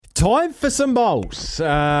Time for some bowls.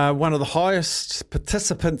 One of the highest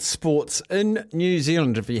participant sports in New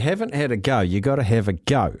Zealand. If you haven't had a go, you got to have a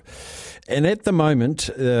go. And at the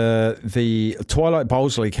moment, the Twilight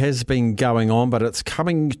Bowls League has been going on, but it's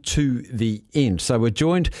coming to the end. So we're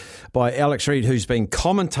joined by Alex Reid, who's been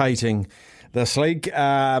commentating this league.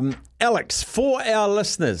 Alex, for our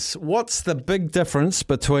listeners, what's the big difference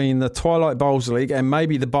between the Twilight Bowls League and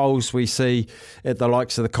maybe the bowls we see at the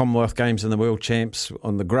likes of the Commonwealth Games and the World Champs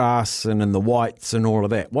on the grass and in the whites and all of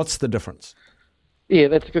that? What's the difference? Yeah,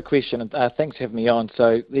 that's a good question. Thanks for having me on.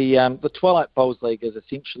 So the Twilight Bowls League is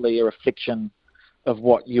essentially a reflection of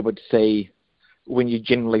what you would see when you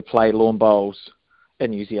generally play lawn bowls in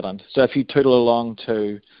New Zealand. So if you tootle along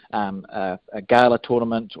to a gala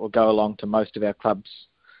tournament or go along to most of our clubs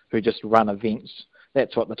who just run events,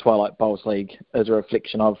 that's what the Twilight Bowls League is a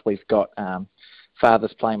reflection of. We've got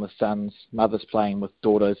fathers playing with sons, mothers playing with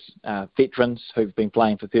daughters, veterans who've been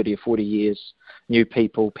playing for 30 or 40 years, new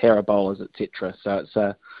people, para bowlers, etc.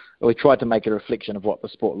 So we tried to make a reflection of what the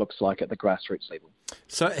sport looks like at the grassroots level.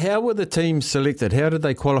 So how were the teams selected? How did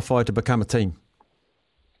they qualify to become a team?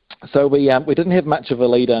 So we didn't have much of a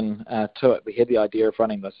lead-in to it. We had the idea of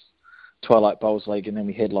running this Twilight Bowls League, and then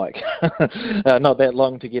we had not that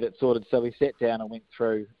long to get it sorted. So we sat down and went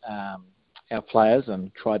through our players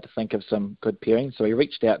and tried to think of some good pairings. So we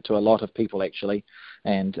reached out to a lot of people actually,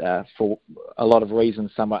 and for a lot of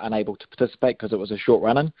reasons, some were unable to participate because it was a short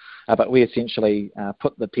run-in. But we essentially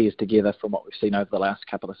put the pairs together from what we've seen over the last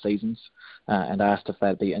couple of seasons and asked if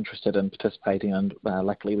they'd be interested in participating, and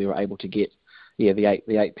luckily we were able to get the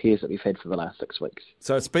eight pairs that we've had for the last 6 weeks.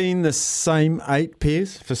 So it's been the same 8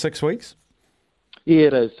 pairs for 6 weeks? Yeah,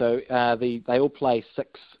 it is. So they all play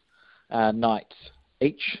 6 nights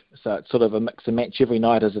each. So it's sort of a mix and match. Every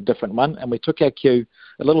night is a different one. And we took our cue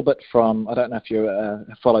a little bit from, I don't know if you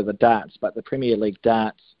follow the darts, but the Premier League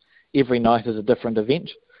darts, every night is a different event,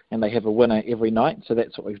 and they have a winner every night. So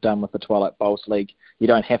that's what we've done with the Twilight Bowls League. You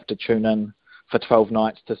don't have to tune in for 12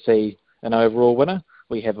 nights to see an overall winner.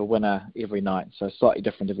 We have a winner every night, so a slightly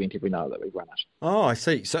different event every night that we run it. Oh, I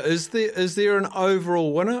see. So is there an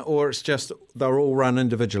overall winner, or it's just they're all run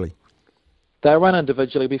individually? They're run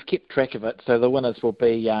individually. We've kept track of it, so the winners will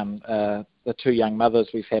be the 2 young mothers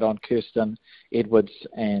we've had on, Kirsten Edwards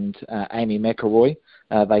and Amy McElroy.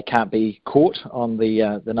 They can't be caught on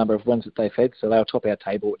the number of wins that they've had, so they'll top our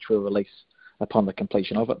table, which we'll release upon the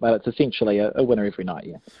completion of it. But it's essentially a winner every night,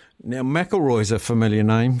 yeah. Now, McElroy's a familiar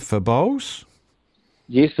name for bowls.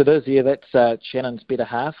 Yes, it is. Yeah, that's Shannon's better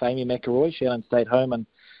half, Amy McElroy. Shannon stayed home and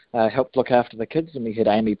helped look after the kids, and we had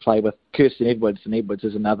Amy play with Kirsten Edwards, and Edwards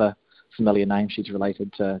is another familiar name. She's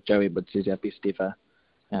related to Joe Edwards, who's our best ever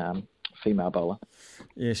female bowler.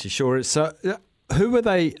 Yes, she sure is. So who are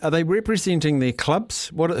they? Are they representing their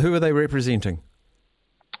clubs? Who are they representing?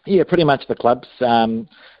 Yeah, pretty much the clubs.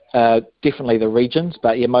 Definitely the regions,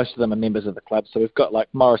 but yeah, most of them are members of the club. So we've got like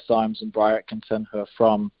Morris Symes and Bri Atkinson, who are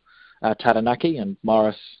from Taranaki, and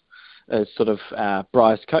Morris is sort of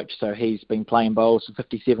Bri's coach, so he's been playing bowls for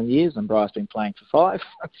 57 years and Bri's been playing for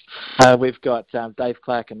 5. We've got Dave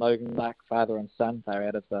Clark and Logan Clark, father and son. They're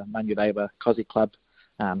out of the Manurewa Kosi Club.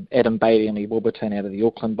 Adam Bailey and Lee Warburton out of the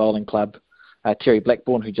Auckland Bowling Club. Terry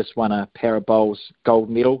Blackburn, who just won a Para Bowls gold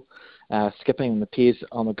medal, skipping the pairs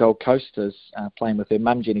on the Gold Coast, is playing with her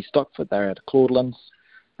mum, Jenny Stockford. They're out of Claudelands.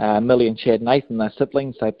 Millie and Chad Nathan, they're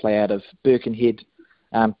siblings. They play out of Birkenhead.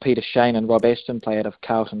 Peter Shane and Rob Ashton play out of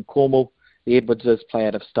Carlton, Cornwall. The Edwardses play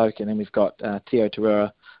out of Stoke, and then we've got Teo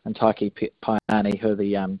Tarura and Taiki Paiani, who are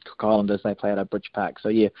the Cook Islanders. They play out of Bridge Park. So,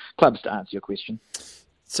 yeah, clubs to answer your question.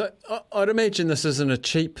 So I'd imagine this isn't a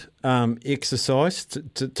cheap exercise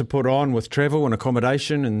to put on with travel and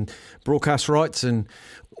accommodation and broadcast rights and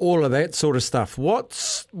all of that sort of stuff.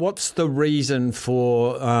 What's the reason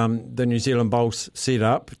for the New Zealand Bowls set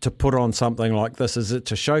up to put on something like this? Is it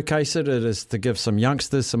to showcase it? It is to give some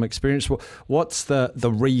youngsters some experience? What's the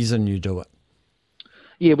reason you do it?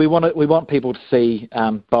 Yeah, we want people to see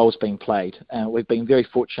bowls being played. We've been very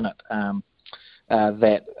fortunate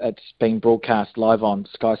that it's been broadcast live on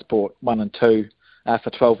Sky Sport 1 and 2 for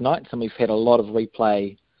 12 nights, and we've had a lot of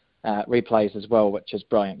replays as well, which is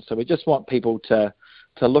brilliant. So we just want people to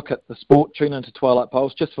look at the sport, tune into Twilight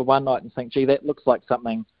Bowls just for one night and think, gee, that looks like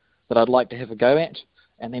something that I'd like to have a go at,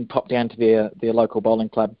 and then pop down to their local bowling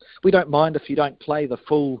club. We don't mind if you don't play the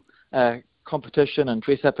full competition and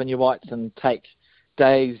dress up in your whites and take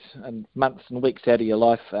days and months and weeks out of your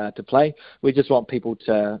life to play. We just want people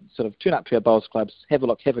to sort of tune up to our bowls clubs, have a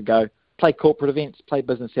look, have a go, play corporate events, play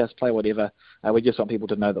business house, play whatever. We just want people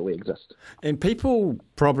to know that we exist. And people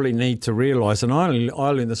probably need to realise, and I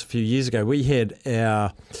learned this a few years ago, we had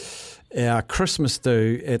our Christmas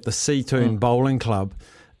do at the Seatoon Bowling Club,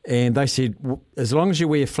 and they said, as long as you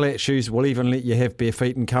wear flat shoes, we'll even let you have bare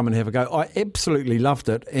feet and come and have a go. I absolutely loved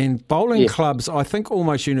it. And bowling clubs, I think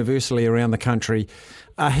almost universally around the country,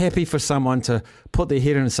 are happy for someone to put their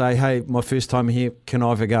head in and say, hey, my first time here, can I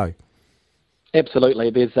have a go? Absolutely.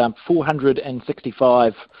 There's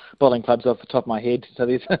 465 bowling clubs off the top of my head. So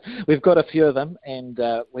we've got a few of them, and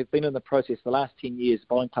we've been in the process. The last 10 years,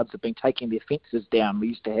 bowling clubs have been taking their fences down. We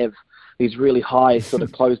used to have these really high sort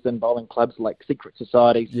of closed-in bowling clubs like secret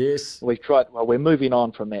societies. Yes. We've tried. Well, we're moving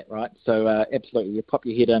on from that, right? So absolutely, you pop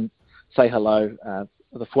your head in, say hello.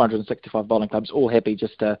 The 465 bowling clubs, all happy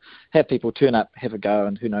just to have people turn up, have a go,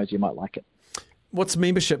 and who knows, you might like it. What's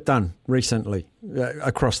membership done recently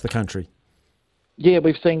across the country? Yeah,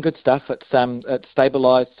 we've seen good stuff. It's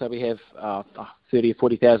stabilised, so we have 30 or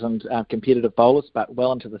 40,000 competitive bowlers, but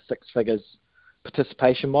well into the six figures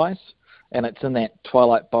participation-wise, and it's in that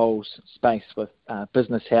Twilight Bowls space with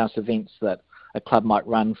business house events that a club might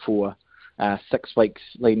run for 6 weeks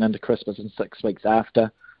leading into Christmas and 6 weeks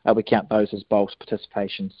after. We count those as bowls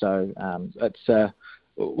participation, so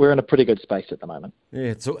we're in a pretty good space at the moment.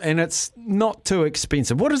 Yeah, and it's not too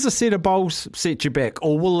expensive. What does a set of bowls set you back,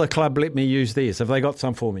 or will the club let me use theirs? Have they got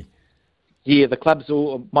some for me? Yeah,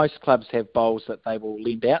 most clubs have bowls that they will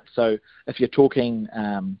lend out. So if you're talking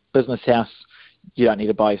business house, you don't need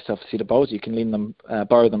to buy yourself a set of bowls. You can lend them,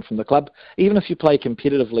 borrow them from the club. Even if you play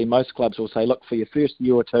competitively, most clubs will say, look, for your first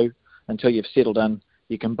year or two, until you've settled in,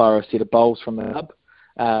 you can borrow a set of bowls from the club.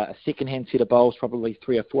 A second-hand set of bowls, probably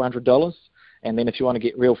 $300 or $400. And then if you want to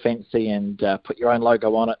get real fancy and put your own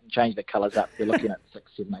logo on it and change the colours up, you're looking at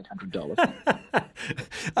 $600, $700, $800.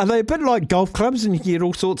 Are they a bit like golf clubs, and you get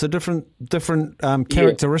all sorts of different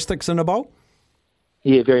characteristics in a bowl?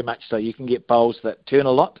 Yeah, very much so. You can get bowls that turn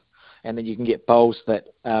a lot, and then you can get bowls that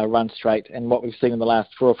run straight. And what we've seen in the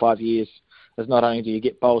last 4 or 5 years is not only do you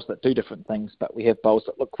get bowls that do different things, but we have bowls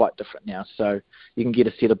that look quite different now. So you can get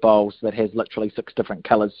a set of bowls that has literally 6 different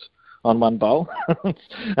colours on one bowl,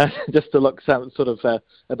 just to look sort of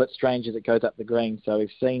a bit strange as it goes up the green. So we've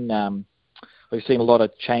seen a lot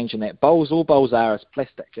of change in that. All bowls are is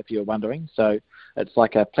plastic, if you're wondering. So it's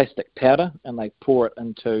like a plastic powder, and they pour it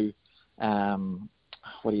into a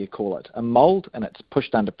mould, and it's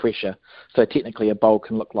pushed under pressure. So technically a bowl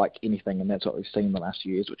can look like anything, and that's what we've seen in the last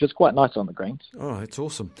few years, which is quite nice on the greens. Oh, that's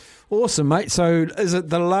awesome. Awesome, mate. So is it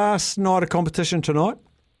the last night of competition tonight?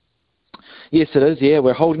 Yes, it is. Yeah,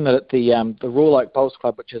 we're holding it at the Royal Oak Bowls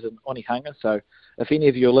Club, which is in Onehunga. So if any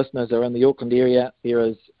of your listeners are in the Auckland area, there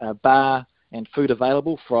is a bar and food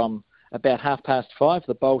available from about 5:30.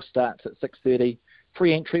 The bowl starts at 6:30.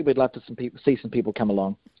 Free entry. We'd love to see some people come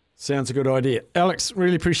along. Sounds a good idea. Alex,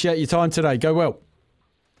 really appreciate your time today. Go well.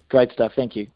 Great stuff. Thank you.